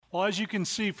Well, as you can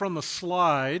see from the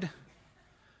slide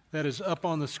that is up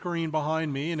on the screen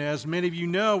behind me, and as many of you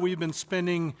know, we've been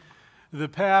spending the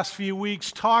past few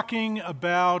weeks talking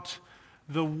about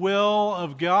the will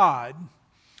of God.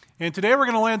 And today we're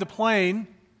going to land the plane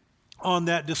on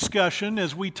that discussion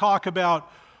as we talk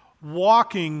about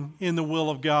walking in the will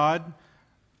of God.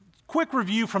 Quick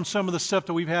review from some of the stuff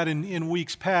that we've had in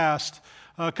weeks past.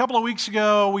 A couple of weeks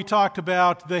ago, we talked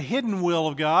about the hidden will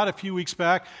of God a few weeks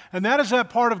back, and that is that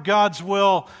part of God's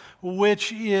will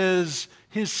which is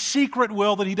His secret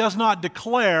will that He does not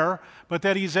declare, but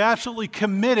that He's absolutely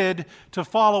committed to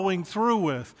following through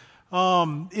with.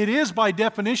 It is by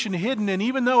definition hidden, and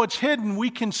even though it's hidden,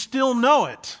 we can still know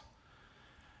it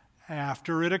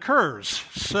after it occurs.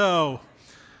 So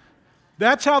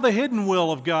that's how the hidden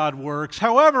will of God works.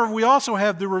 However, we also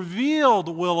have the revealed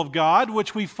will of God,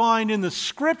 which we find in the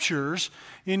Scriptures,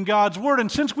 in God's Word.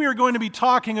 And since we are going to be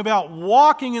talking about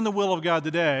walking in the will of God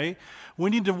today, we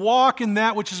need to walk in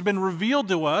that which has been revealed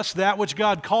to us, that which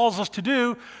God calls us to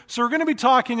do. So we're going to be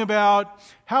talking about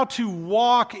how to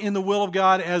walk in the will of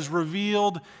God as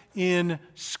revealed in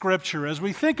Scripture. As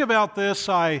we think about this,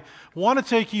 I want to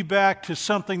take you back to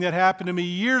something that happened to me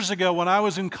years ago. When I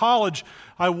was in college,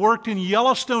 I worked in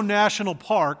Yellowstone National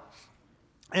Park.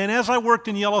 And as I worked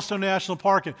in Yellowstone National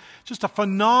Park, it's just a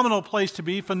phenomenal place to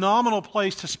be, phenomenal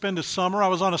place to spend a summer. I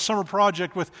was on a summer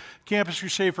project with Campus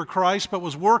Crusade for Christ, but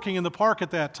was working in the park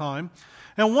at that time.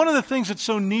 And one of the things that's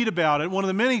so neat about it, one of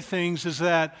the many things, is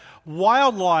that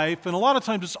wildlife, and a lot of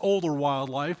times it's older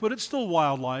wildlife, but it's still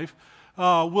wildlife,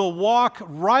 will walk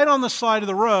right on the side of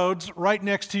the roads right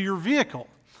next to your vehicle.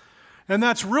 And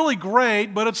that's really great,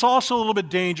 but it's also a little bit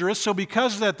dangerous. So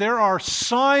because of that, there are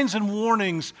signs and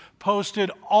warnings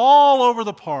posted all over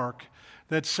the park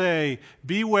that say,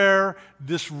 beware,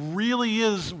 this really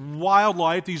is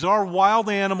wildlife. These are wild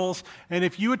animals, and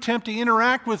if you attempt to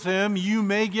interact with them, you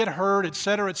may get hurt,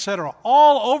 etc.,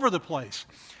 all over the place.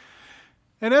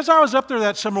 And as I was up there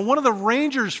that summer, one of the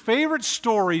rangers' favorite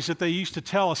stories that they used to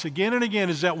tell us again and again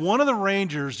is that one of the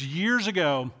rangers years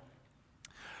ago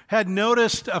had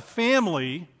noticed a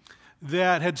family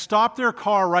that had stopped their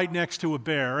car right next to a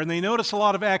bear, and they noticed a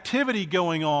lot of activity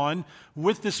going on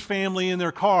with this family in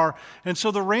their car. And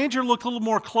so the ranger looked a little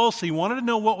more closely. He wanted to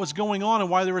know what was going on and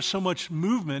why there was so much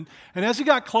movement. And as he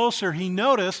got closer, he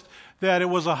noticed that it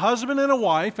was a husband and a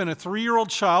wife and a 3-year-old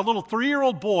child, little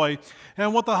 3-year-old boy.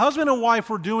 And what the husband and wife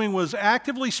were doing was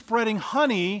actively spreading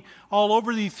honey all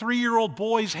over the 3-year-old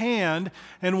boy's hand.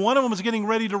 And one of them was getting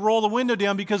ready to roll the window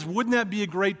down because wouldn't that be a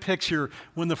great picture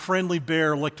when the friendly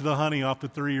bear licked the honey off the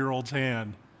 3-year-old's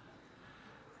hand?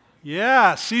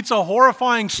 Yeah, see, it's a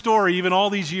horrifying story even all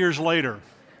these years later.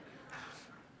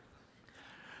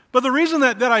 But the reason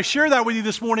that I share that with you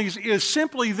this morning is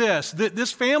simply this, that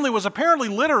this family was apparently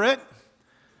literate.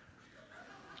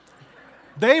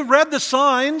 They read the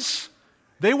signs.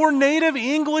 They were native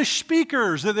English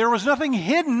speakers. That there was nothing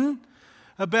hidden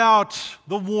about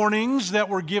the warnings that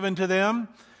were given to them.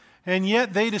 And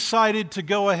yet they decided to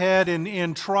go ahead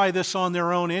and try this on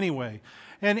their own anyway.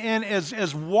 And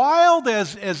as wild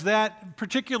as that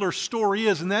particular story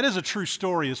is, and that is a true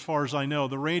story as far as I know,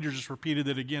 the ranger just repeated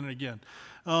it again and again.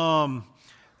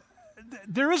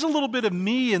 There is a little bit of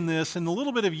me in this and a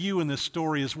little bit of you in this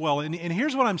story as well. And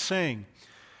here's what I'm saying.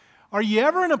 Are you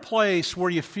ever in a place where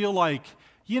you feel like,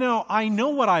 I know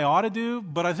what I ought to do,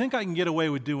 but I think I can get away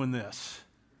with doing this?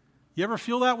 You ever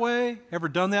feel that way? Ever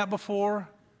done that before?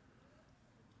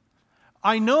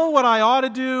 I know what I ought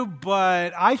to do,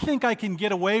 but I think I can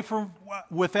get away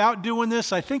without doing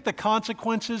this. I think the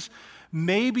consequences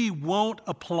maybe won't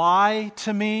apply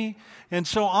to me, and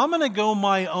so I'm going to go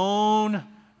my own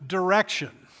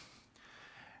direction.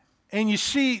 And you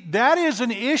see, that is an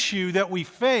issue that we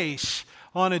face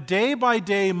on a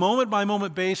day-by-day,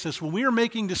 moment-by-moment basis when we are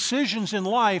making decisions in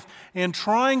life and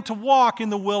trying to walk in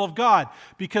the will of God.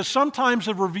 Because sometimes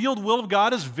the revealed will of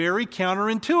God is very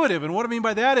counterintuitive. And what I mean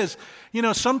by that is,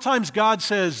 sometimes God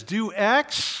says, do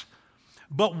X,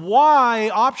 but Y,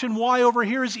 option Y over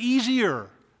here is easier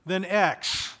than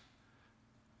X.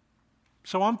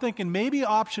 So I'm thinking maybe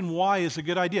option Y is a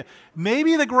good idea.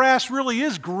 Maybe the grass really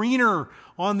is greener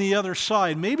on the other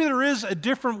side. Maybe there is a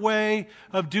different way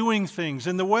of doing things.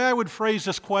 And the way I would phrase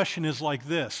this question is like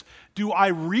this. Do I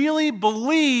really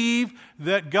believe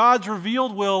that God's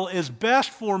revealed will is best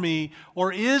for me,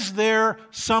 or is there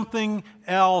something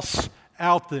else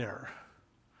out there?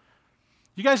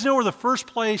 You guys know where the first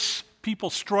place people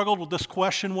struggled with this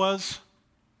question was?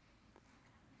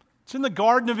 It's in the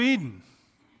Garden of Eden.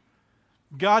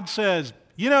 God says,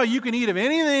 you can eat of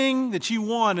anything that you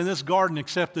want in this garden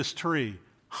except this tree.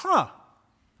 Huh?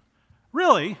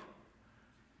 Really?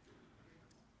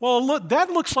 Well, look, that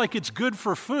looks like it's good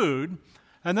for food.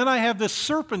 And then I have this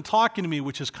serpent talking to me,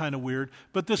 which is kind of weird.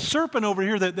 But this serpent over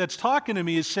here that's talking to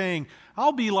me is saying,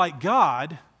 I'll be like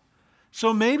God.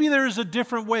 So maybe there is a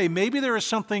different way. Maybe there is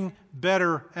something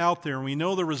better out there. And we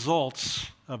know the results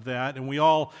of that. And we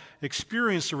all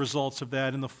experience the results of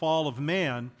that in the fall of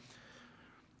man.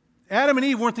 Adam and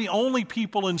Eve weren't the only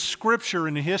people in Scripture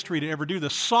in history to ever do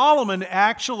this. Solomon,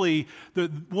 actually,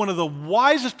 one of the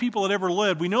wisest people that ever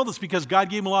lived. We know this because God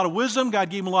gave him a lot of wisdom, God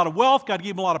gave him a lot of wealth, God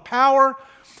gave him a lot of power.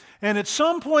 And at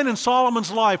some point in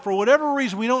Solomon's life, for whatever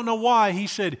reason, we don't know why, he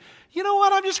said, you know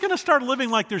what, I'm just going to start living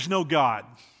like there's no God.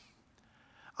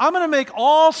 I'm going to make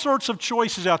all sorts of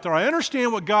choices out there. I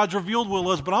understand what God's revealed will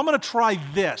is, but I'm going to try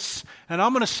this, and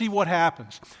I'm going to see what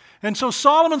happens. And so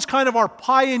Solomon's kind of our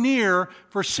pioneer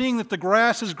for seeing that the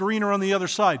grass is greener on the other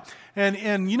side.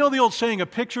 And you know the old saying, a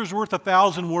picture's worth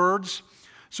 1,000 words?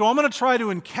 So I'm going to try to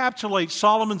encapsulate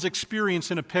Solomon's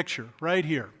experience in a picture right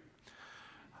here.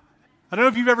 I don't know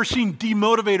if you've ever seen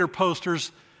demotivator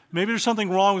posters. Maybe there's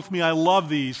something wrong with me. I love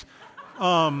these.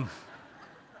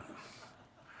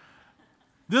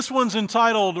 This one's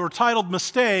titled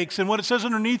Mistakes, and what it says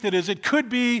underneath it is, it could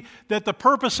be that the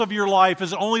purpose of your life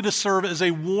is only to serve as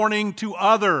a warning to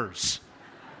others.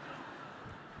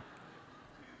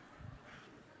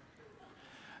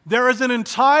 There is an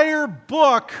entire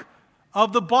book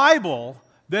of the Bible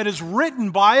that is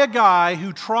written by a guy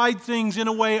who tried things in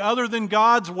a way other than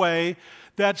God's way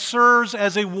that serves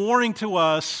as a warning to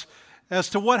us as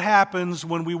to what happens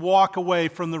when we walk away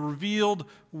from the revealed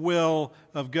will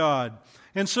of God.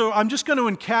 And so I'm just going to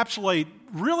encapsulate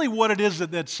really what it is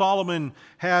that Solomon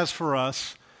has for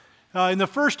us. In the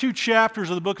first 2 chapters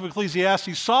of the book of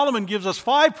Ecclesiastes, Solomon gives us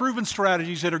 5 proven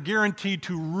strategies that are guaranteed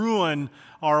to ruin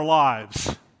our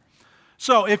lives.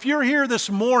 So if you're here this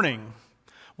morning,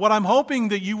 what I'm hoping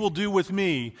that you will do with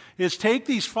me is take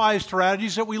these 5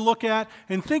 strategies that we look at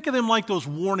and think of them like those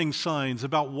warning signs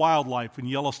about wildlife in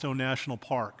Yellowstone National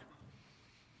Park.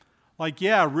 Like,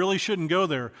 yeah, really shouldn't go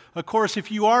there. Of course,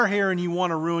 if you are here and you want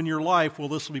to ruin your life, well,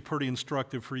 this will be pretty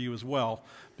instructive for you as well,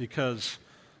 because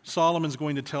Solomon's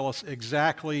going to tell us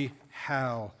exactly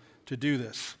how to do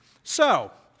this.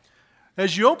 So,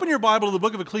 as you open your Bible to the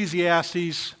book of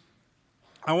Ecclesiastes,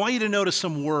 I want you to notice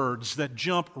some words that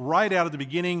jump right out at the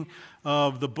beginning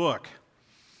of the book.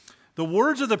 The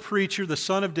words of the preacher, the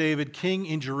son of David, king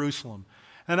in Jerusalem.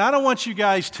 And I don't want you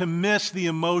guys to miss the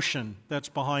emotion that's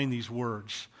behind these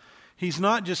words. He's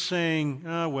not just saying,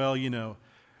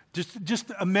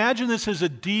 Just imagine this as a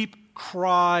deep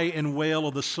cry and wail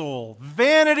of the soul.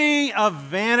 Vanity of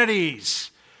vanities,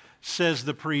 says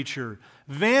the preacher.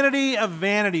 Vanity of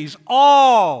vanities.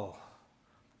 All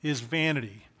is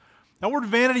vanity. That word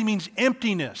vanity means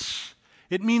emptiness.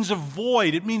 It means a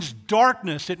void. It means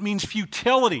darkness. It means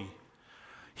futility.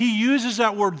 He uses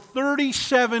that word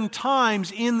 37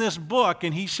 times in this book,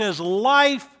 and he says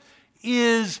life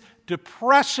is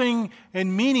depressing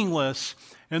and meaningless.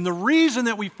 And the reason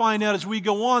that we find out as we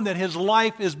go on that his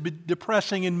life is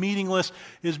depressing and meaningless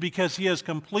is because he has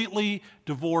completely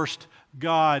divorced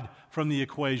God from the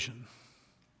equation.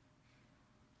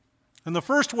 And the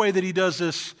first way that he does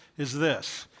this is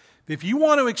this. If you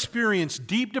want to experience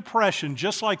deep depression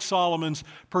just like Solomon's,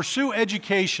 pursue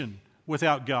education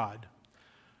without God.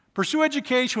 Pursue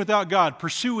education without God.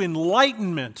 Pursue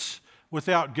enlightenment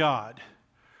without God.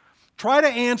 Try to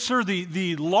answer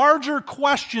the larger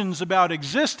questions about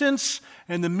existence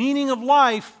and the meaning of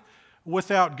life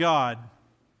without God.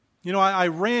 You know, I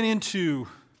ran into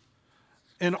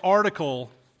an article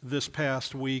this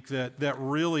past week that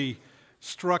really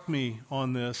struck me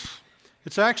on this.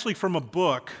 It's actually from a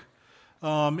book.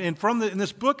 And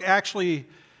this book actually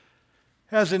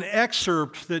has an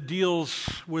excerpt that deals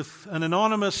with an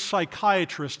anonymous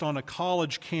psychiatrist on a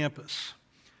college campus.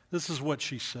 This is what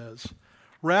she says.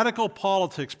 Radical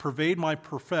politics pervade my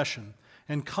profession,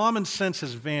 and common sense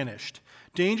has vanished.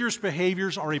 Dangerous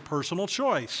behaviors are a personal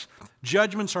choice.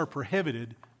 Judgments are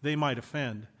prohibited. They might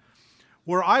offend.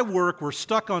 Where I work, we're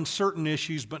stuck on certain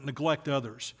issues but neglect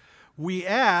others. We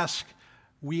ask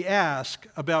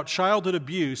about childhood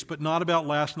abuse, but not about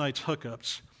last night's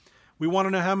hookups. We want to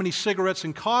know how many cigarettes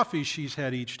and coffee she's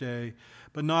had each day,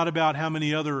 but not about how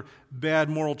many other bad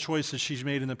moral choices she's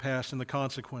made in the past and the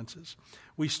consequences.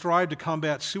 We strive to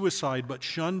combat suicide, but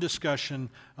shun discussion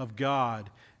of God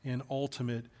and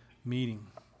ultimate meaning.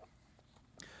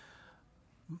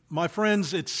 My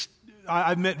friends,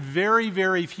 I've met very,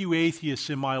 very few atheists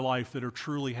in my life that are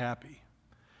truly happy.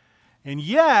 And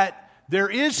yet, There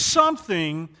is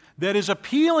something that is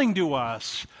appealing to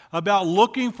us about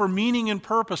looking for meaning and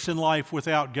purpose in life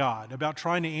without God, about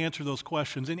trying to answer those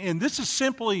questions. And this is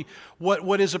simply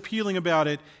what is appealing about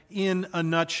it in a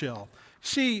nutshell.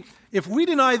 See, if we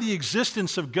deny the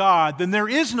existence of God, then there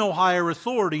is no higher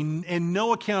authority and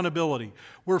no accountability.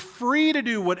 We're free to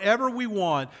do whatever we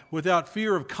want without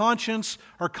fear of conscience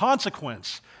or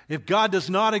consequence. If God does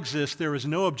not exist, there is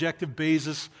no objective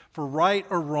basis for right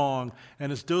or wrong.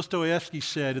 And as Dostoevsky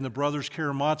said in The Brothers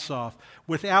Karamazov,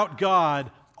 without God,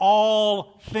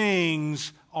 all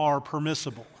things are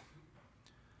permissible.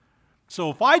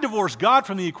 So if I divorce God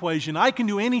from the equation, I can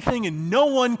do anything and no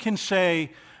one can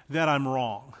say that I'm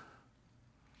wrong.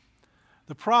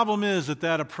 The problem is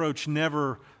that approach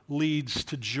never leads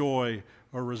to joy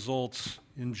or results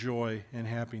in joy and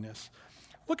happiness.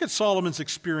 Look at Solomon's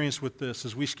experience with this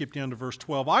as we skip down to verse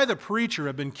 12. I, the preacher,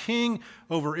 have been king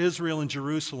over Israel and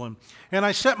Jerusalem, and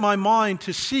I set my mind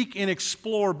to seek and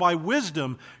explore by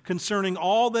wisdom concerning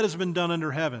all that has been done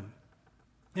under heaven.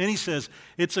 And he says,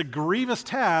 it's a grievous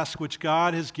task which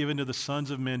God has given to the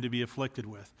sons of men to be afflicted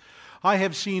with. I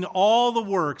have seen all the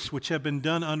works which have been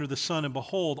done under the sun, and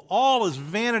behold, all is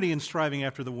vanity and striving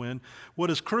after the wind.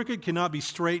 What is crooked cannot be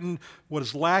straightened, what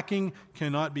is lacking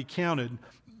cannot be counted.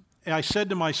 And I said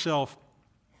to myself,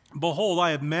 behold, I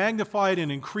have magnified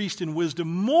and increased in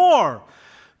wisdom more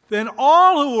than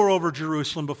all who were over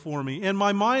Jerusalem before me, and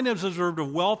my mind has observed a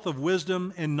wealth of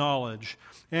wisdom and knowledge.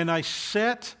 And I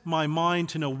set my mind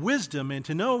to know wisdom and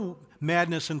to know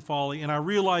madness and folly, and I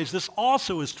realize this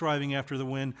also is striving after the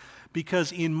wind,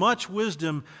 because in much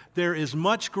wisdom there is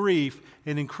much grief,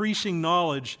 and increasing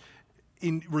knowledge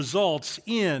results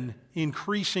in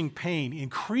increasing pain.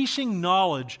 Increasing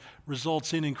knowledge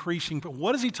results in increasing pain.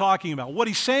 What is he talking about? What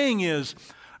he's saying is,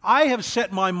 I have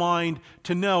set my mind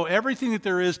to know everything that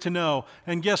there is to know,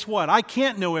 and guess what? I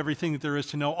can't know everything that there is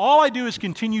to know. All I do is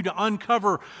continue to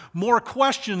uncover more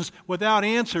questions without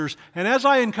answers, and as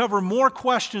I uncover more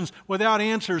questions without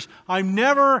answers, I'm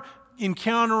never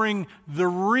encountering the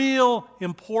real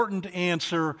important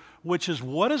answer, which is,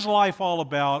 what is life all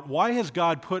about? Why has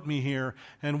God put me here?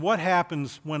 And what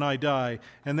happens when I die?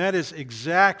 And that is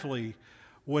exactly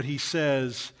what he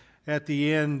says at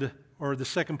the end, or the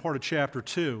second part of chapter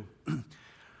 2.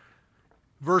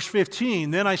 Verse 15,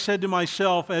 then I said to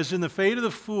myself, as in the fate of the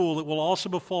fool, it will also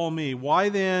befall me. Why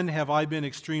then have I been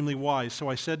extremely wise? So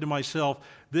I said to myself,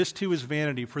 this too is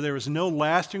vanity, for there is no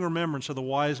lasting remembrance of the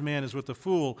wise man as with the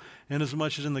fool,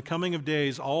 inasmuch as in the coming of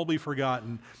days all will be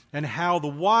forgotten, and how the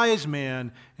wise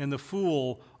man and the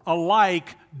fool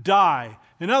alike die.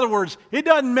 In other words, it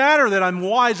doesn't matter that I'm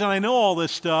wise and I know all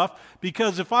this stuff,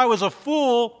 because if I was a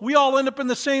fool, we all end up in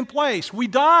the same place. We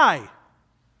die.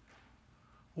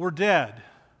 We're dead.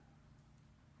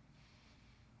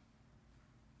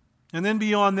 And then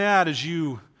beyond that, as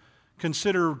you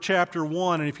consider chapter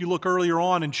 1, and if you look earlier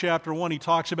on in chapter 1, he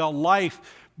talks about life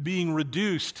being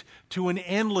reduced to an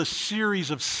endless series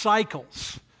of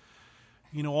cycles.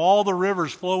 You know, all the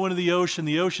rivers flow into the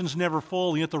ocean's never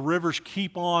full, yet the rivers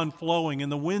keep on flowing,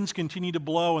 and the winds continue to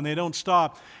blow, and they don't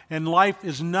stop. And life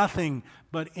is nothing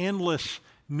but endless,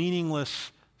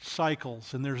 meaningless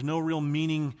cycles, and there's no real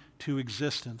meaning to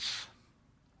existence.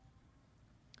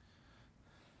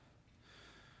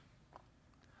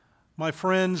 My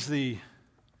friends, the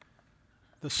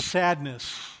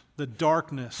sadness, the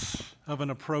darkness of an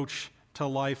approach to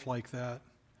life like that.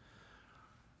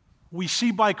 We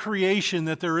see by creation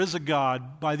that there is a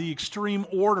God, by the extreme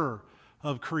order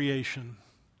of creation.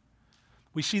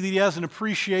 We see that he has an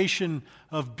appreciation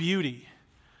of beauty.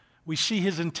 We see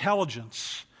his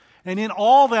intelligence. And in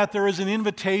all that, there is an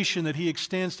invitation that he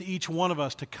extends to each one of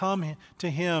us to come to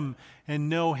him and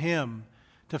know him,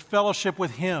 to fellowship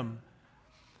with him.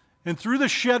 And through the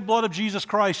shed blood of Jesus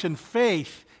Christ and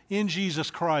faith in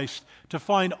Jesus Christ, to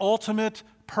find ultimate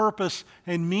purpose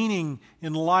and meaning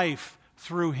in life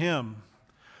through him.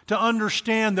 To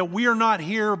understand that we are not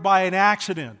here by an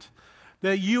accident,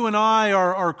 that you and I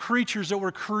are creatures that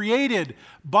were created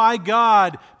by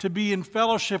God to be in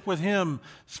fellowship with him,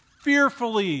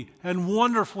 fearfully and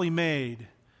wonderfully made,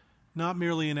 not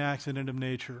merely an accident of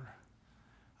nature.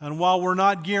 And while we're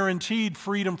not guaranteed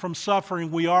freedom from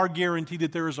suffering, we are guaranteed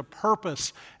that there is a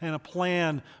purpose and a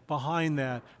plan behind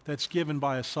that that's given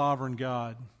by a sovereign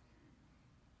God.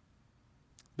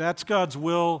 That's God's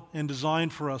will and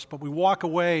design for us, but we walk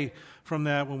away from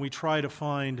that when we try to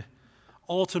find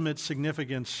ultimate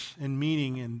significance and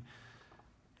meaning and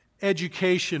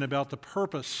education about the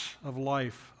purpose of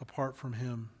life apart from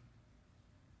him.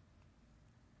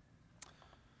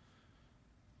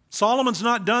 Solomon's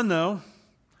not done, though.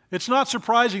 It's not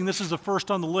surprising this is the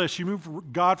first on the list. You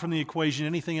move God from the equation,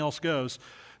 anything else goes.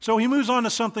 So he moves on to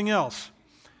something else.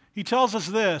 He tells us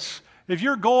this: if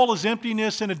your goal is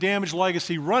emptiness and a damaged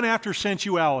legacy, run after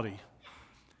sensuality.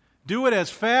 Do it as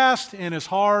fast and as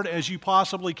hard as you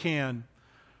possibly can.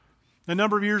 A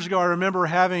number of years ago, I remember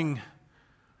having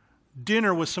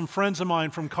dinner with some friends of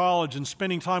mine from college and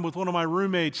spending time with one of my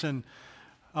roommates, and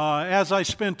as I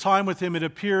spent time with him, it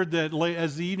appeared that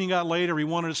as the evening got later, he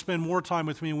wanted to spend more time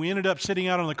with me. And we ended up sitting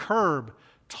out on the curb,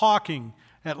 talking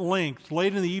at length.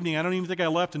 Late in the evening, I don't even think I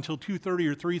left until 2:30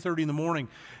 or 3:30 in the morning.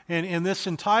 And this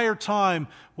entire time,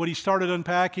 what he started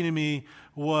unpacking to me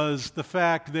was the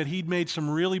fact that he'd made some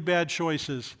really bad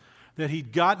choices, that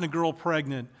he'd gotten a girl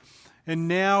pregnant, and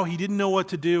now he didn't know what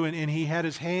to do, and he had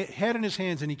his head in his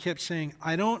hands, and he kept saying,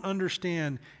 I don't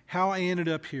understand how I ended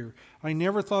up here. I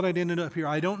never thought I'd ended up here.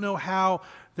 I don't know how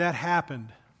that happened.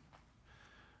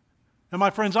 And my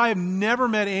friends, I have never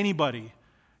met anybody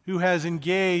who has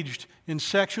engaged in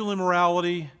sexual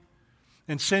immorality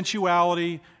and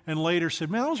sensuality and later said,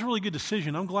 man, that was a really good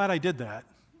decision. I'm glad I did that.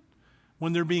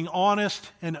 When they're being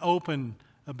honest and open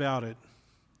about it.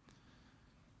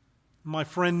 My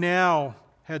friend now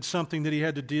had something that he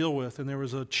had to deal with, and there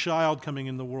was a child coming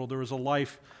into the world. There was a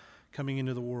life coming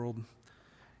into the world.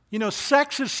 You know,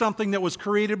 sex is something that was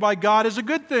created by God as a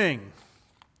good thing.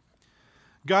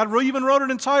 God even wrote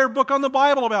an entire book on the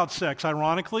Bible about sex,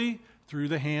 ironically, through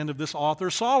the hand of this author,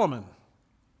 Solomon.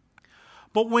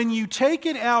 But when you take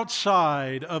it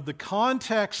outside of the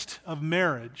context of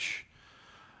marriage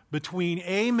between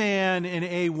a man and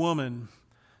a woman,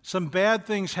 some bad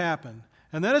things happen.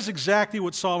 And that is exactly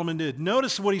what Solomon did.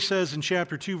 Notice what he says in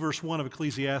chapter 2, verse 1 of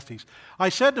Ecclesiastes. I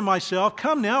said to myself,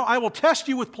 come now, I will test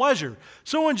you with pleasure.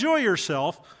 So enjoy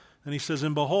yourself. And he says,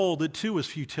 and behold, it too is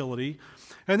futility.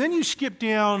 And then you skip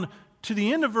down to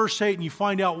the end of verse 8 and you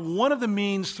find out one of the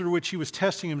means through which he was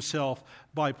testing himself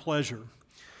by pleasure.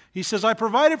 He says, I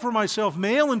provided for myself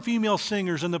male and female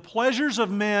singers and the pleasures of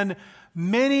men,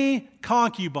 many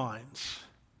concubines.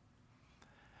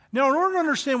 Now, in order to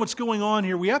understand what's going on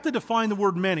here, we have to define the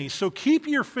word many. So keep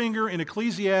your finger in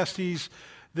Ecclesiastes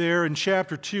there in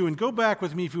chapter 2, and go back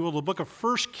with me, if you will, to the book of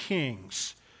 1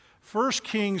 Kings. 1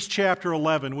 Kings chapter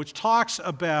 11, which talks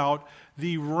about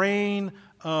the reign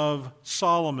of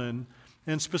Solomon,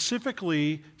 and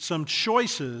specifically some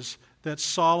choices that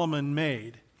Solomon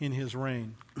made in his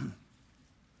reign.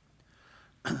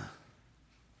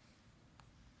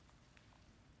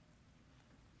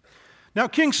 Now,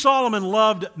 King Solomon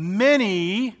loved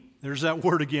many, there's that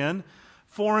word again,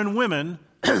 foreign women,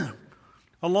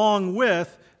 along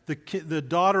with the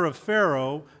daughter of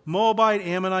Pharaoh, Moabite,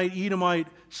 Ammonite, Edomite,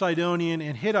 Sidonian,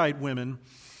 and Hittite women,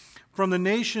 from the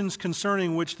nations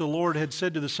concerning which the Lord had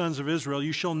said to the sons of Israel,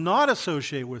 you shall not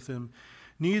associate with them,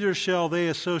 neither shall they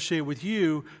associate with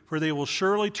you, for they will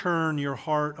surely turn your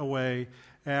heart away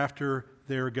after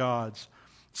their gods.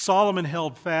 Solomon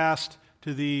held fast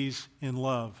to these in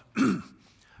love.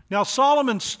 Now,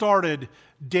 Solomon started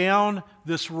down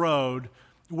this road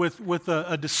with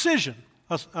a decision,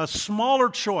 a smaller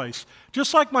choice.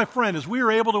 Just like my friend, as we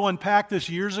were able to unpack this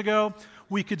years ago,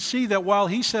 we could see that while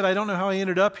he said, I don't know how he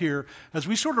ended up here, as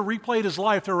we sort of replayed his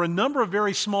life, there were a number of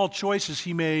very small choices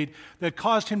he made that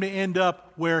caused him to end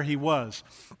up where he was.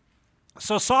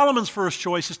 So Solomon's first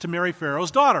choice is to marry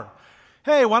Pharaoh's daughter.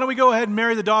 Hey, why don't we go ahead and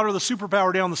marry the daughter of the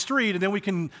superpower down the street, and then we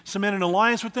can cement an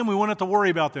alliance with them. We won't have to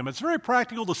worry about them. It's a very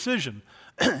practical decision.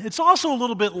 It's also a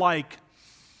little bit like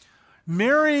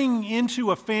marrying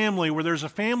into a family where there's a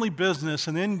family business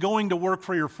and then going to work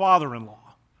for your father-in-law.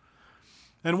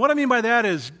 And what I mean by that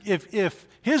is if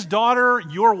his daughter,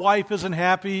 your wife, isn't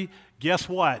happy, guess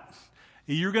what?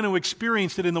 You're going to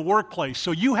experience it in the workplace.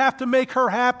 So you have to make her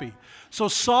happy. So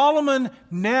Solomon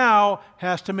now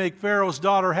has to make Pharaoh's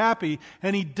daughter happy,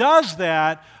 and he does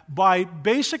that by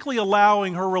basically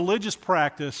allowing her religious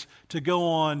practice to go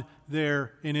on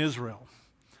there in Israel.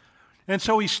 And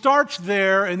so he starts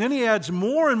there, and then he adds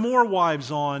more and more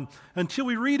wives on until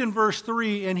we read in verse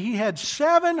 3, and he had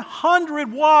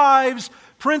 700 wives,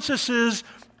 princesses,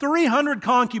 300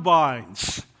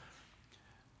 concubines.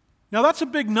 Now that's a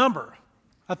big number.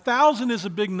 1,000 is a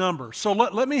big number. So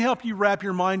let me help you wrap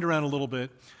your mind around a little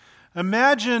bit.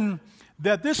 Imagine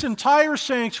that this entire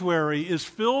sanctuary is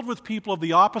filled with people of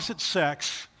the opposite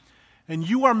sex, and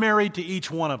you are married to each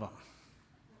one of them.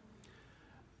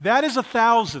 That is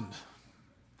 1,000.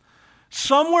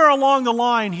 Somewhere along the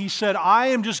line, he said, I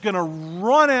am just going to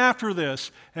run after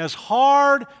this as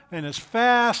hard and as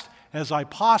fast as I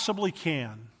possibly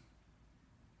can.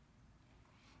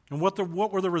 And what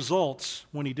were the results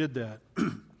when he did that?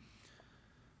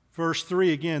 Verse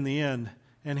 3 again, the end.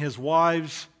 And his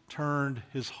wives turned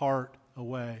his heart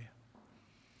away.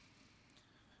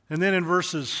 And then in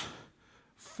verses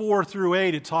 4 through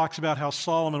 8, it talks about how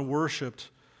Solomon worshiped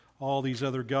all these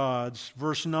other gods.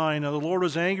 Verse 9, now the Lord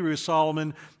was angry with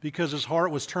Solomon because his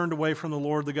heart was turned away from the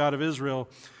Lord, the God of Israel,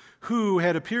 who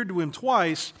had appeared to him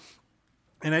twice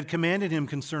and had commanded him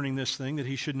concerning this thing, that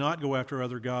he should not go after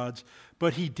other gods.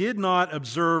 But he did not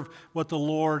observe what the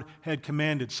Lord had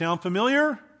commanded. Sound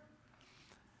familiar?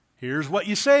 Here's what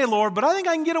you say, Lord, but I think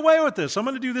I can get away with this. I'm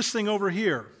going to do this thing over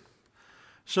here.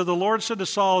 So the Lord said to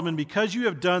Solomon, because you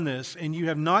have done this, and you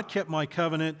have not kept my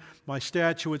covenant, my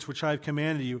statutes, which I have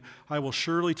commanded you, I will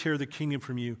surely tear the kingdom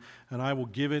from you, and I will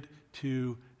give it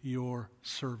to your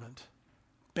servant.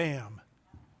 Bam.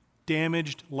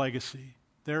 Damaged legacy.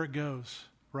 There it goes,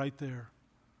 right there.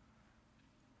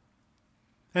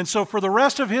 And so for the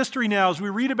rest of history now, as we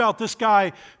read about this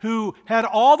guy who had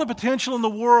all the potential in the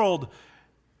world,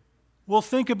 we'll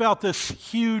think about this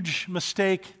huge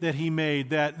mistake that he made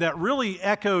that really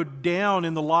echoed down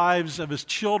in the lives of his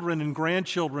children and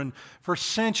grandchildren for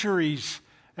centuries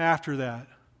after that.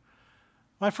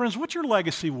 My friends, what's your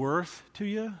legacy worth to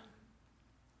you?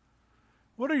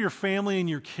 What are your family and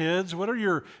your kids? What are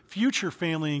your future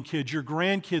family and kids, your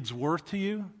grandkids worth to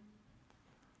you?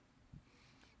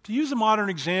 To use a modern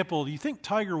example, do you think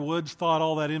Tiger Woods thought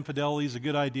all that infidelity is a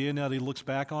good idea now that he looks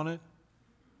back on it?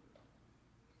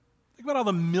 Think about all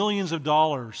the millions of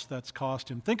dollars that's cost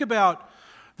him. Think about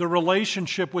the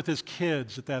relationship with his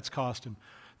kids that's cost him.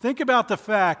 Think about the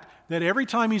fact that every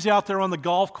time he's out there on the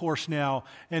golf course now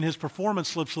and his performance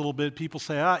slips a little bit, people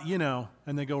say,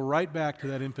 and they go right back to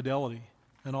that infidelity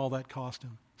and all that cost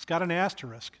him. It's got an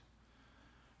asterisk.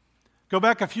 Go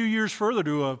back a few years further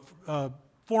to a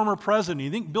former president.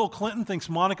 You think Bill Clinton thinks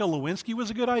Monica Lewinsky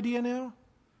was a good idea now?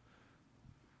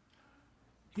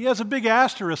 He has a big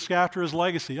asterisk after his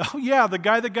legacy. Oh yeah, the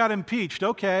guy that got impeached,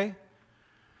 okay.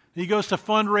 He goes to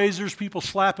fundraisers, people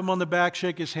slap him on the back,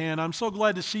 shake his hand. I'm so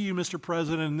glad to see you, Mr.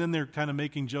 President. And then they're kind of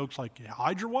making jokes like,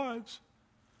 hide your wives.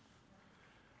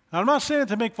 Now, I'm not saying it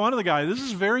to make fun of the guy. This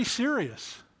is very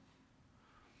serious.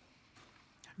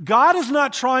 God is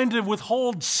not trying to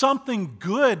withhold something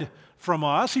good from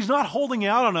us. He's not holding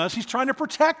out on us. He's trying to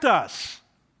protect us.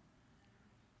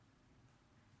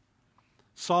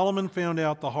 Solomon found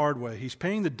out the hard way. He's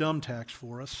paying the dumb tax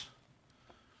for us.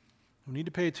 We need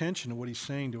to pay attention to what he's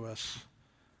saying to us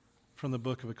from the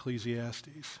book of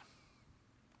Ecclesiastes.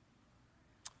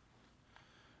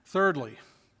 Thirdly,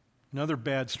 another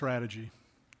bad strategy.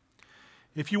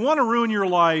 If you want to ruin your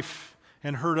life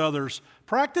and hurt others,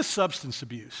 practice substance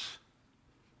abuse.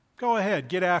 Go ahead,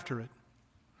 get after it.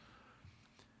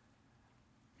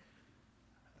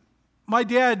 My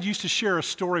dad used to share a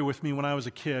story with me when I was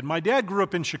a kid. My dad grew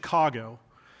up in Chicago,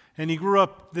 and he grew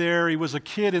up there. He was a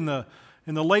kid in the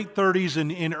late 30s and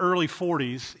in early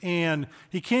 40s, and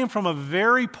he came from a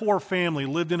very poor family,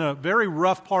 lived in a very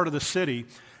rough part of the city.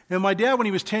 And my dad, when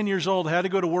he was 10 years old, had to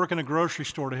go to work in a grocery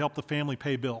store to help the family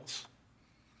pay bills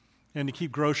and to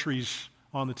keep groceries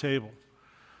on the table.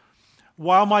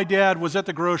 While my dad was at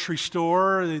the grocery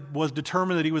store, it was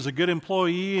determined that he was a good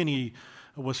employee and he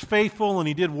was faithful and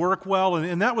he did work well,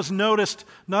 and that was noticed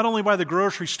not only by the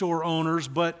grocery store owners,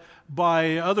 but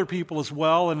by other people as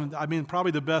well. And I mean,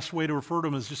 probably the best way to refer to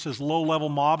them is just as low-level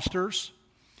mobsters.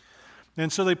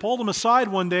 And so they pulled him aside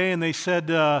one day and they said,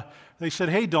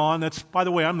 hey, Don, that's, by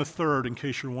the way, I'm the third in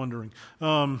case you're wondering.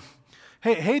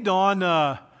 Hey,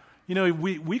 Don,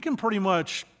 we can pretty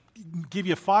much give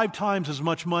you 5 times as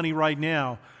much money right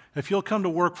now if you'll come to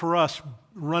work for us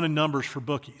running numbers for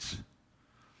bookies.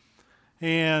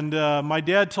 And my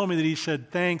dad told me that he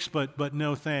said, thanks, but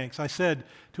no thanks. I said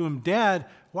to him, Dad,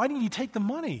 why didn't you take the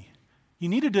money? You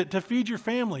needed it to feed your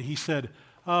family. He said,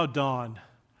 oh, Don,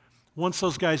 once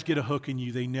those guys get a hook in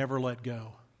you, they never let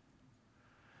go.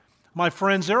 My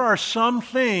friends, there are some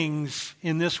things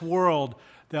in this world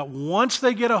that once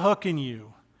they get a hook in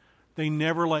you, they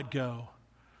never let go.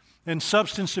 And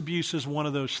substance abuse is one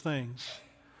of those things.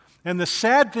 And the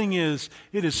sad thing is,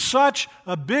 it is such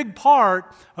a big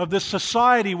part of this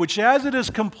society, which as it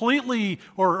is completely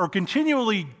or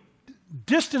continually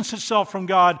distanced itself from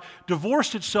God,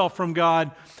 divorced itself from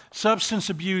God, substance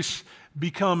abuse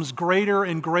becomes greater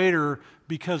and greater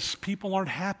because people aren't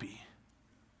happy.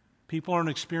 People aren't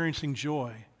experiencing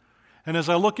joy. And as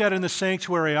I look at it in the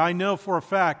sanctuary, I know for a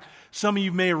fact some of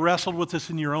you may have wrestled with this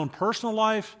in your own personal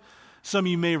life. Some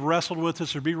of you may have wrestled with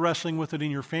this or be wrestling with it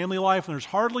in your family life, and there's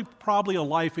hardly probably a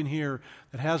life in here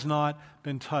that has not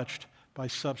been touched by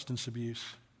substance abuse.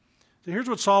 So here's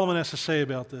what Solomon has to say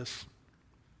about this.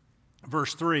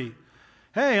 Verse 3,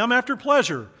 hey, I'm after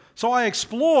pleasure, So I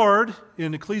explored,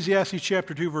 in Ecclesiastes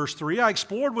chapter 2, verse 3, I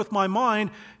explored with my mind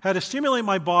how to stimulate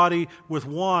my body with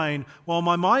wine while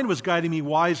my mind was guiding me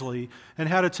wisely, and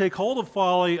how to take hold of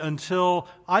folly until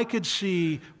I could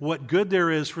see what good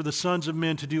there is for the sons of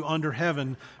men to do under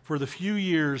heaven for the few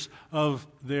years of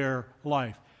their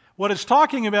life. What it's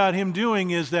talking about him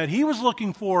doing is that he was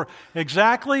looking for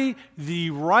exactly the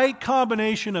right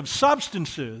combination of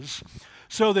substances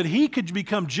so that he could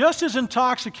become just as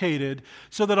intoxicated,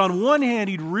 so that on one hand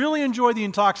he'd really enjoy the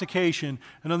intoxication,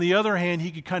 and on the other hand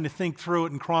he could kind of think through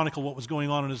it and chronicle what was going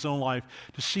on in his own life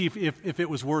to see if it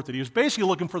was worth it. He was basically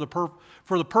looking for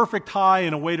the perfect high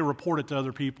and a way to report it to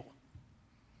other people.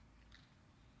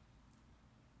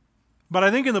 But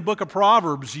I think in the book of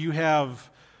Proverbs you have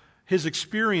his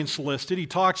experience listed. He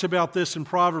talks about this in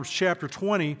Proverbs chapter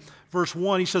 20, verse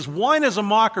 1. He says, "Wine is a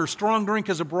mocker, strong drink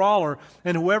is a brawler,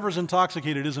 and whoever's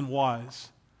intoxicated isn't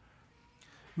wise."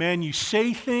 Man, you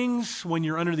say things when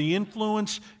you're under the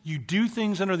influence. You do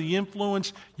things under the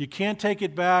influence. You can't take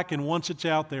it back, and once it's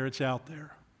out there, it's out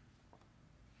there.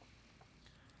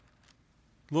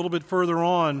 A little bit further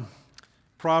on,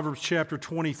 Proverbs chapter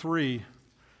 23,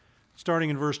 starting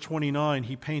in verse 29,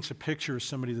 he paints a picture of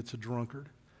somebody that's a drunkard.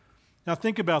 Now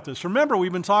think about this. Remember,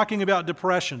 we've been talking about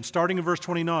depression, starting in verse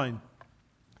 29.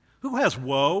 Who has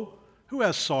woe? Who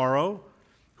has sorrow?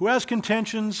 Who has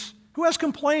contentions? Who has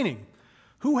complaining?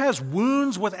 Who has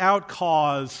wounds without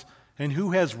cause? And who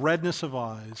has redness of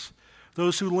eyes?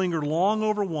 Those who linger long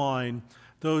over wine,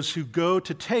 those who go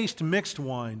to taste mixed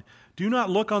wine. Do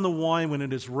not look on the wine when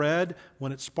it is red,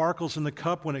 when it sparkles in the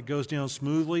cup, when it goes down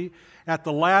smoothly. At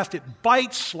the last it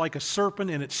bites like a serpent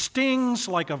and it stings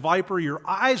like a viper. Your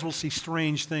eyes will see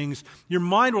strange things. Your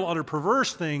mind will utter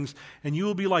perverse things, and you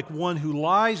will be like one who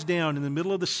lies down in the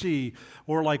middle of the sea,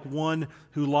 or like one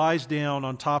who lies down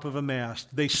on top of a mast.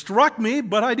 They struck me,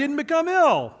 but I didn't become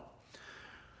ill.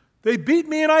 They beat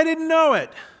me and I didn't know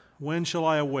it. When shall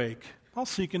I awake? I'll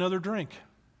seek another drink.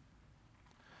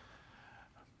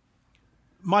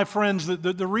 My friends,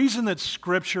 the reason that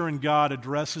Scripture and God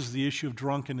addresses the issue of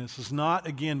drunkenness is not,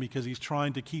 again, because he's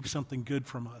trying to keep something good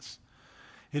from us.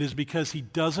 It is because he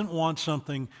doesn't want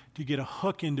something to get a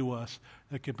hook into us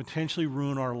that could potentially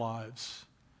ruin our lives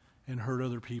and hurt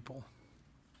other people.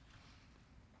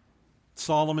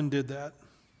 Solomon did that,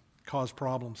 caused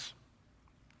problems.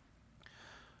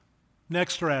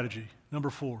 Next strategy,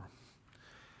 number 4.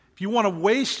 If you want to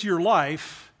waste your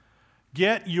life,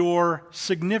 get your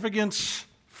significance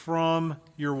from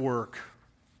your work.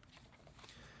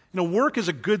 You know, work is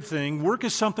a good thing. Work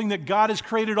is something that God has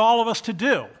created all of us to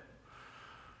do.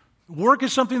 Work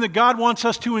is something that God wants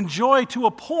us to enjoy to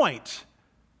a point.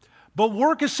 But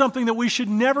work is something that we should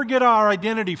never get our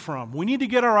identity from. We need to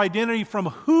get our identity from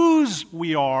whose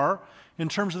we are, in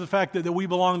terms of the fact that we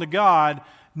belong to God,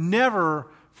 never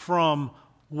from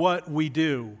what we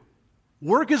do.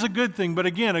 Work is a good thing, but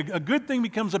again, a good thing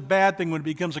becomes a bad thing when it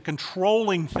becomes a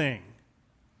controlling thing.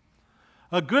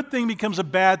 A good thing becomes a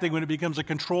bad thing when it becomes a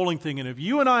controlling thing. And if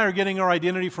you and I are getting our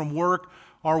identity from work,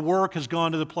 our work has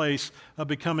gone to the place of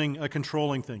becoming a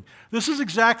controlling thing. This is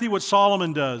exactly what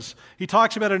Solomon does. He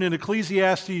talks about it in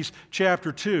Ecclesiastes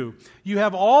chapter 2. You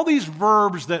have all these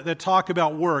verbs that talk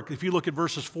about work, if you look at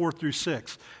verses 4 through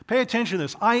 6. Pay attention to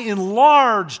this. I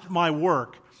enlarged my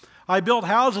work. I built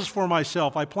houses for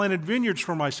myself. I planted vineyards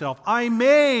for myself. I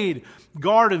made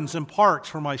gardens and parks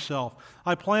for myself.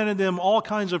 I planted them all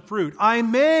kinds of fruit. I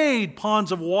made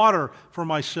ponds of water for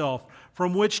myself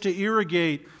from which to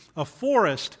irrigate a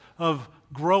forest of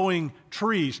growing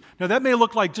trees. Now that may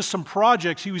look like just some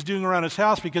projects he was doing around his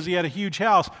house because he had a huge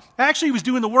house. Actually, he was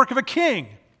doing the work of a king.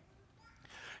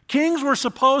 Kings were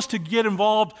supposed to get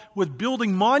involved with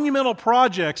building monumental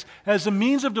projects as a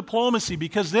means of diplomacy,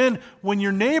 because then when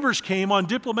your neighbors came on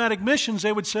diplomatic missions,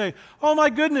 they would say, "Oh my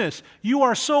goodness, you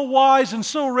are so wise and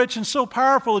so rich and so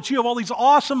powerful that you have all these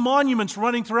awesome monuments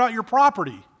running throughout your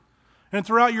property and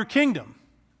throughout your kingdom."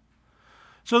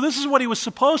 So this is what he was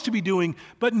supposed to be doing,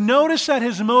 but notice that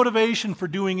his motivation for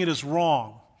doing it is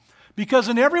wrong. Because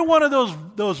in every one of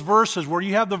those verses where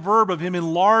you have the verb of him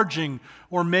enlarging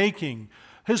or making,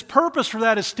 his purpose for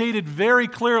that is stated very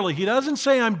clearly. He doesn't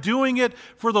say, "I'm doing it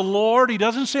for the Lord." He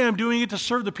doesn't say, "I'm doing it to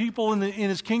serve the people in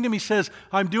his kingdom." He says,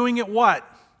 "I'm doing it what?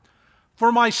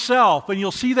 For myself." And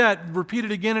you'll see that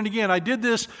repeated again and again. I did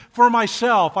this for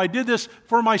myself. I did this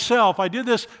for myself. I did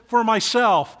this for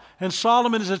myself. And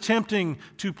Solomon is attempting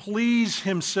to please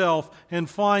himself and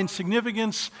find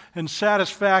significance and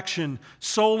satisfaction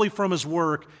solely from his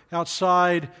work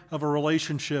outside of a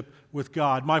relationship with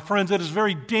God. My friends, it is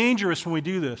very dangerous when we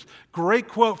do this. Great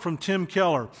quote from Tim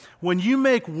Keller. When you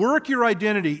make work your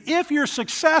identity, if you're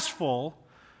successful,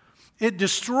 It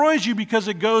destroys you because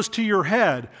it goes to your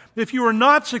head. If you are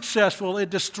not successful,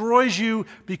 it destroys you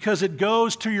because it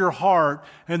goes to your heart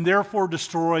and therefore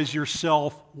destroys your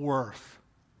self-worth.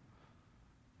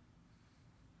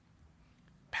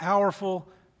 Powerful,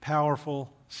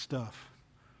 powerful stuff.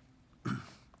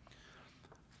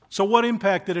 So what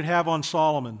impact did it have on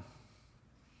Solomon?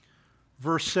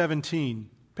 Verse 17.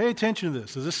 Pay attention to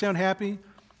this. Does this sound happy?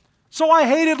 So I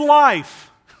hated life.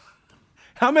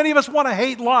 How many of us want to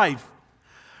hate life?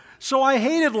 So I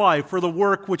hated life, for the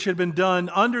work which had been done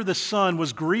under the sun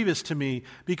was grievous to me,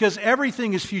 because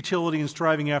everything is futility and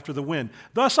striving after the wind.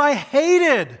 Thus I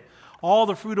hated all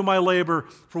the fruit of my labor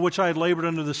for which I had labored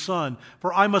under the sun,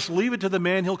 for I must leave it to the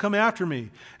man who'll come after me.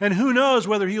 And who knows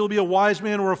whether he will be a wise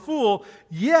man or a fool,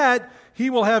 yet he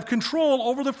will have control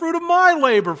over the fruit of my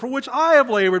labor, for which I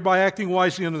have labored by acting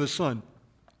wisely under the sun.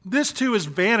 This too is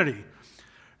vanity.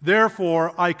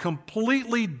 Therefore I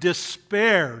completely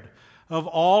despaired of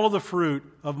all of the fruit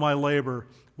of my labor,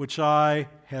 which I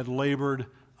had labored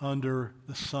under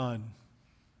the sun.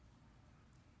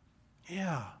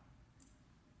 Yeah,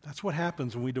 that's what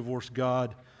happens when we divorce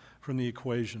God from the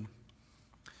equation.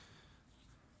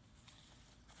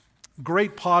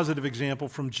 Great positive example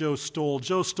from Joe Stoll.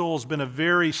 Joe Stoll has been a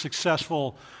very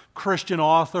successful Christian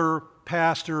author,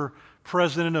 pastor,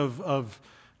 president of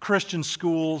Christian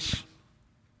schools.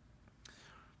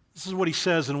 This is what he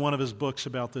says in one of his books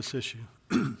about this issue.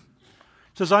 He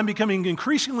says, I'm becoming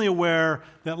increasingly aware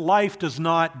that life does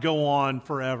not go on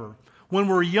forever. When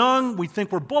we're young, we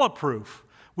think we're bulletproof.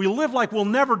 We live like we'll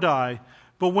never die.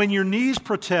 But when your knees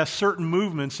protest certain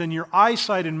movements and your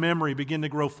eyesight and memory begin to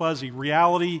grow fuzzy,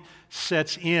 reality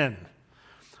sets in.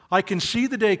 I can see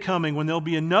the day coming when there'll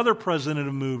be another president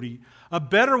of Moody, a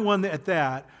better one at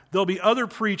that. There'll be other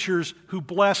preachers who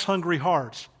bless hungry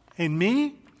hearts. And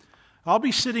me? I'll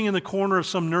be sitting in the corner of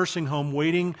some nursing home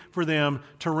waiting for them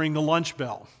to ring the lunch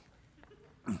bell.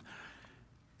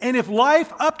 And if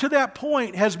life up to that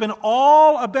point has been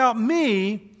all about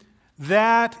me,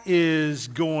 that is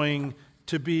going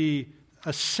to be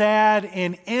a sad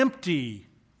and empty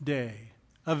day,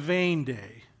 a vain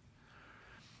day.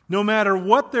 No matter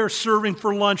what they're serving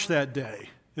for lunch that day,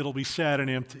 it'll be sad and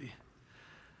empty.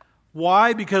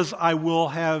 Why? Because all I will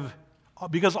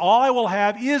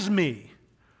have is me,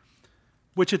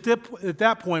 which at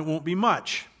that point won't be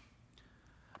much.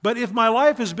 But if my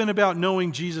life has been about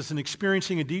knowing Jesus and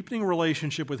experiencing a deepening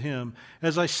relationship with Him,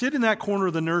 as I sit in that corner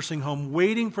of the nursing home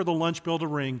waiting for the lunch bell to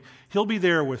ring, He'll be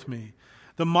there with me.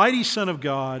 The mighty Son of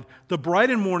God, the bright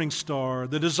and morning star,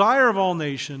 the desire of all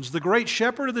nations, the great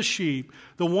shepherd of the sheep,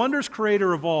 the wondrous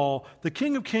creator of all, the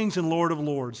King of kings and Lord of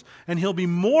lords. And He'll be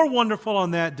more wonderful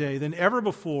on that day than ever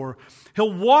before.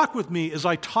 He'll walk with me as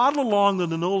I toddle along the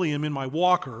linoleum in my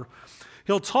walker.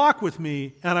 He'll talk with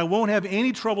me, and I won't have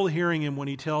any trouble hearing Him when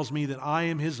He tells me that I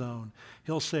am His own.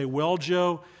 He'll say, well,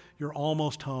 Joe, you're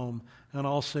almost home. And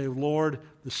I'll say, Lord,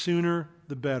 the sooner,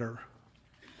 the better.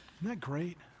 Isn't that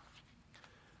great?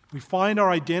 We find our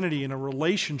identity in a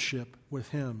relationship with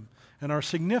Him and our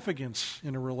significance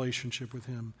in a relationship with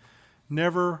Him,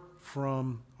 never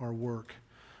from our work.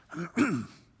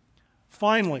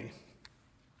 Finally,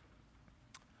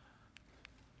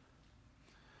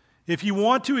 if you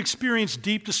want to experience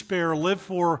deep despair, live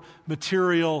for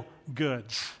material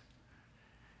goods.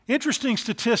 Interesting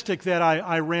statistic that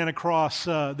I ran across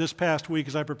this past week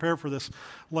as I prepared for this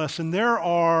lesson. There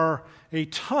are a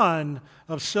ton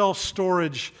of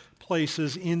self-storage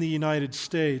places in the United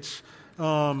States.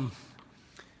 And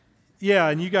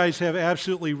you guys have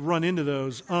absolutely run into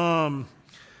those. And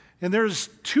there's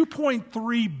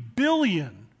 2.3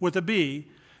 billion, with a B,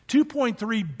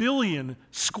 2.3 billion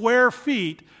square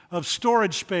feet of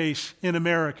storage space in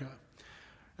America,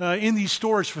 in these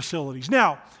storage facilities.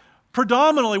 Now,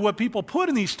 predominantly what people put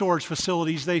in these storage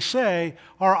facilities, they say,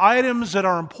 are items that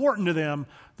are important to them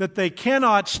that they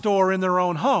cannot store in their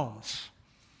own homes.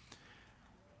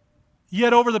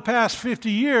 Yet over the past 50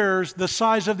 years, the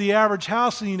size of the average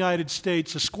house in the United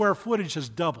States, the square footage has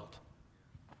doubled. Do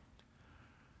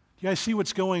you guys see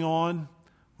what's going on?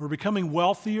 We're becoming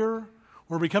wealthier.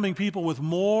 We're becoming people with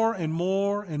more and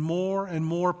more and more and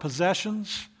more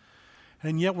possessions,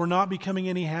 and yet we're not becoming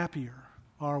any happier,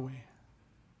 are we?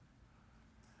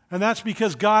 And that's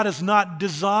because God has not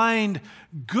designed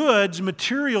goods,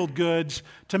 material goods,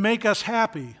 to make us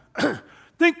happy.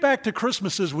 Think back to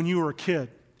Christmases when you were a kid.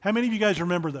 How many of you guys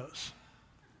remember those?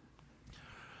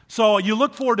 So you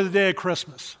look forward to the day of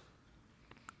Christmas,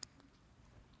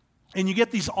 and you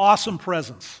get these awesome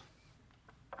presents.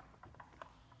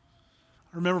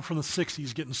 I remember from the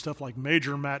 60s getting stuff like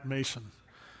Major Matt Mason.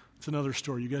 It's another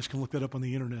story. You guys can look that up on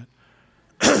the internet.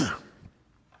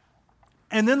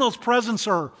 and then those presents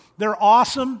they're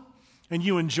awesome and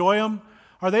you enjoy them,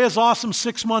 are they as awesome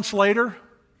 6 months later?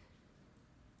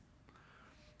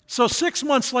 So 6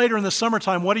 months later in the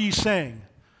summertime, what are you saying?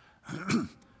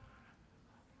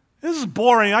 This is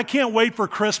boring. I can't wait for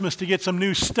Christmas to get some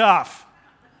new stuff.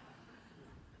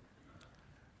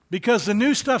 Because the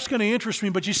new stuff's going to interest me.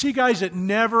 But you see, guys, it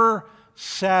never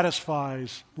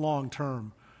satisfies long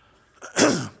term.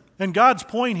 And God's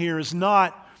point here is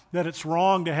not that it's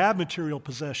wrong to have material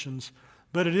possessions,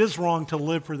 but it is wrong to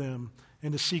live for them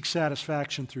and to seek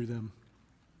satisfaction through them.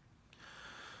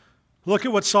 Look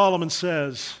at what Solomon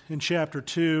says in chapter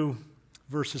 2,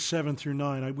 verses 7 through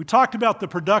 9. We talked about the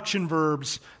production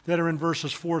verbs that are in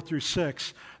verses 4 through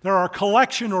 6. There are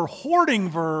collection or hoarding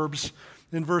verbs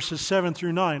in verses 7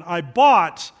 through 9. I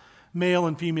bought male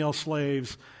and female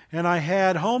slaves, and I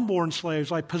had homeborn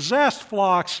slaves. I possessed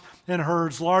flocks and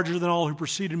herds larger than all who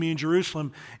preceded me in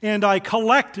Jerusalem, and I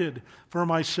collected for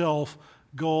myself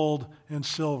gold and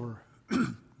silver.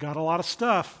 Got a lot of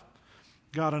stuff.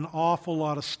 Got an awful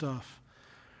lot of stuff.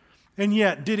 And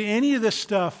yet, did any of this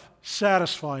stuff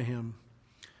satisfy him?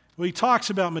 Well, he talks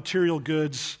about material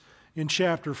goods in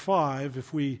chapter 5.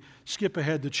 If we skip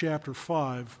ahead to chapter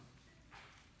 5,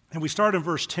 and we start in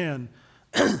verse 10,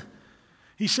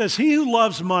 he says, "He who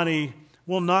loves money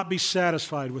will not be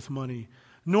satisfied with money,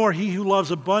 nor he who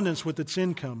loves abundance with its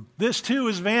income. This too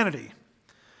is vanity.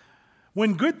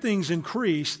 When good things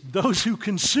increase, those who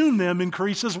consume them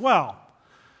increase as well.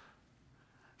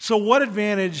 So what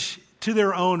advantage to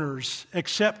their owners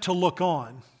except to look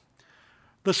on?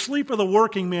 The sleep of the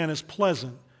working man is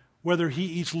pleasant, whether he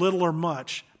eats little or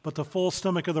much, but the full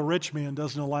stomach of the rich man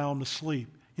doesn't allow him to sleep."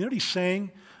 You know what he's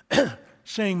saying?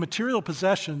 Saying material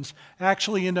possessions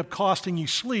actually end up costing you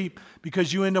sleep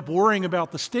because you end up worrying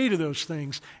about the state of those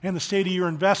things and the state of your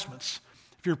investments.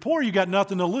 If you're poor, you got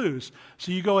nothing to lose,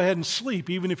 so you go ahead and sleep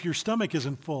even if your stomach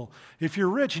isn't full. If you're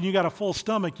rich and you got a full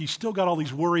stomach, you still got all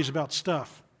these worries about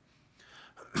stuff.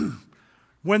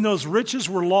 When those riches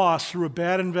were lost through a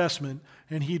bad investment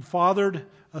and he'd fathered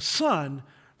a son,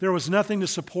 there was nothing to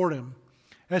support him.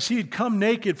 As he had come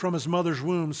naked from his mother's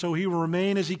womb, so he will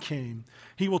remain as he came.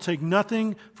 He will take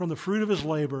nothing from the fruit of his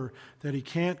labor that he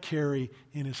can't carry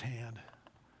in his hand.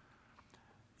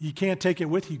 You can't take it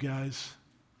with you, guys.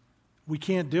 We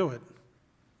can't do it.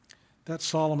 That's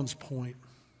Solomon's point.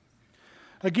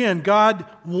 Again, God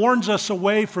warns us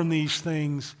away from these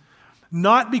things,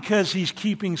 not because he's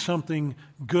keeping something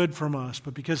good from us,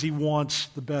 but because he wants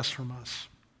the best from us.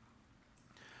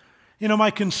 You know,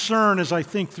 my concern as I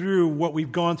think through what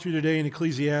we've gone through today in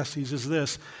Ecclesiastes is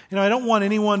this. I don't want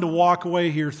anyone to walk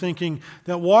away here thinking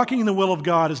that walking in the will of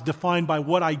God is defined by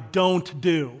what I don't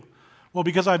do. Well,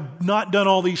 because I've not done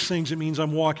all these things, it means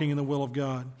I'm walking in the will of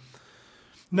God.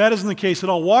 And that isn't the case at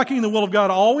all. Walking in the will of God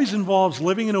always involves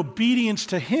living in obedience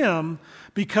to Him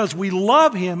because we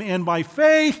love Him, and by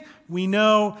faith we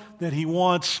know that He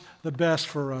wants the best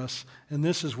for us. And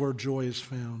this is where joy is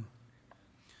found.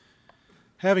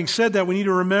 Having said that, we need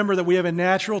to remember that we have a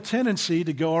natural tendency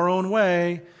to go our own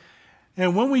way.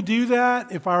 And when we do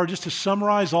that, if I were just to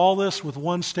summarize all this with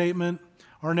one statement,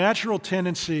 our natural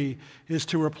tendency is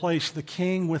to replace the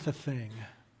king with a thing.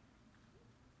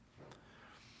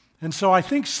 And so I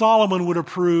think Solomon would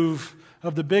approve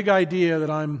of the big idea that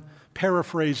I'm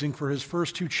paraphrasing for his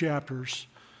first 2 chapters.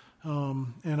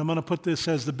 And I'm going to put this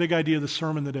as the big idea of the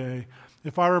sermon today.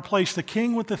 If I replace the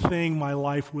king with the thing, my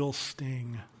life will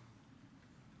sting.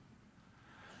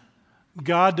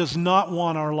 God does not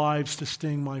want our lives to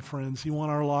sting, my friends. He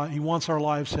wants our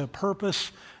lives to have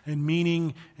purpose and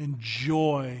meaning and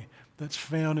joy that's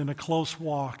found in a close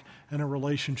walk and a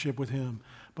relationship with Him.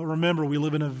 But remember, we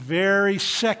live in a very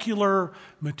secular,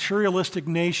 materialistic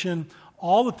nation.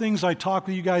 All the things I talk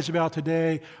with you guys about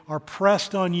today are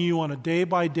pressed on you on a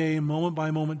day-by-day,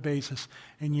 moment-by-moment basis,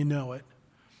 and you know it.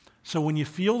 So when you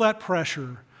feel that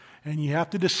pressure and you have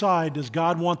to decide, does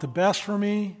God want the best for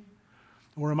me?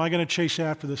 Or am I going to chase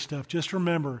after this stuff? Just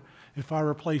remember, if I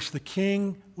replace the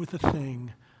king with the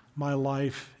thing, my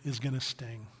life is going to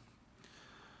sting.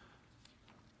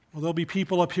 Well, there'll be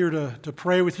people up here to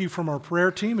pray with you from our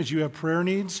prayer team as you have prayer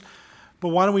needs. But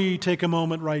why don't we take a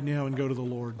moment right now and go to the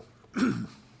Lord?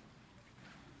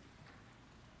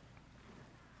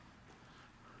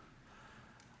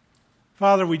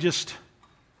 Father, we just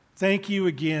thank you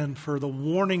again for the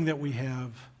warning that we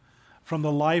have from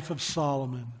the life of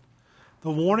Solomon. The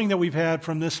warning that we've had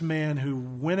from this man who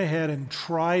went ahead and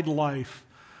tried life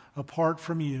apart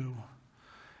from you.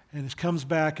 And it comes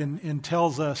back and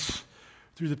tells us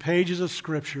through the pages of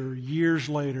Scripture years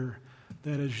later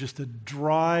that it's just a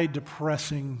dry,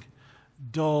 depressing,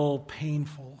 dull,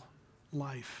 painful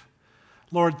life.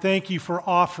 Lord, thank you for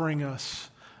offering us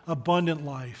abundant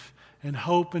life and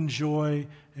hope and joy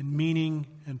and meaning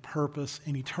and purpose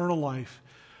and eternal life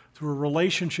through a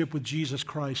relationship with Jesus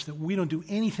Christ that we don't do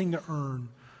anything to earn.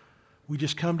 We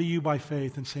just come to you by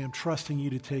faith and say, I'm trusting you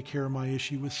to take care of my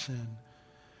issue with sin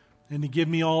and to give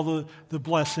me all the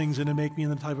blessings and to make me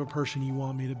the type of person you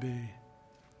want me to be.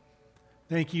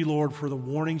 Thank you, Lord, for the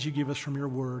warnings you give us from your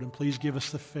word, and please give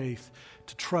us the faith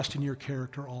to trust in your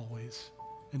character always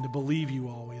and to believe you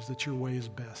always that your way is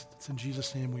best. It's in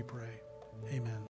Jesus' name we pray. Amen.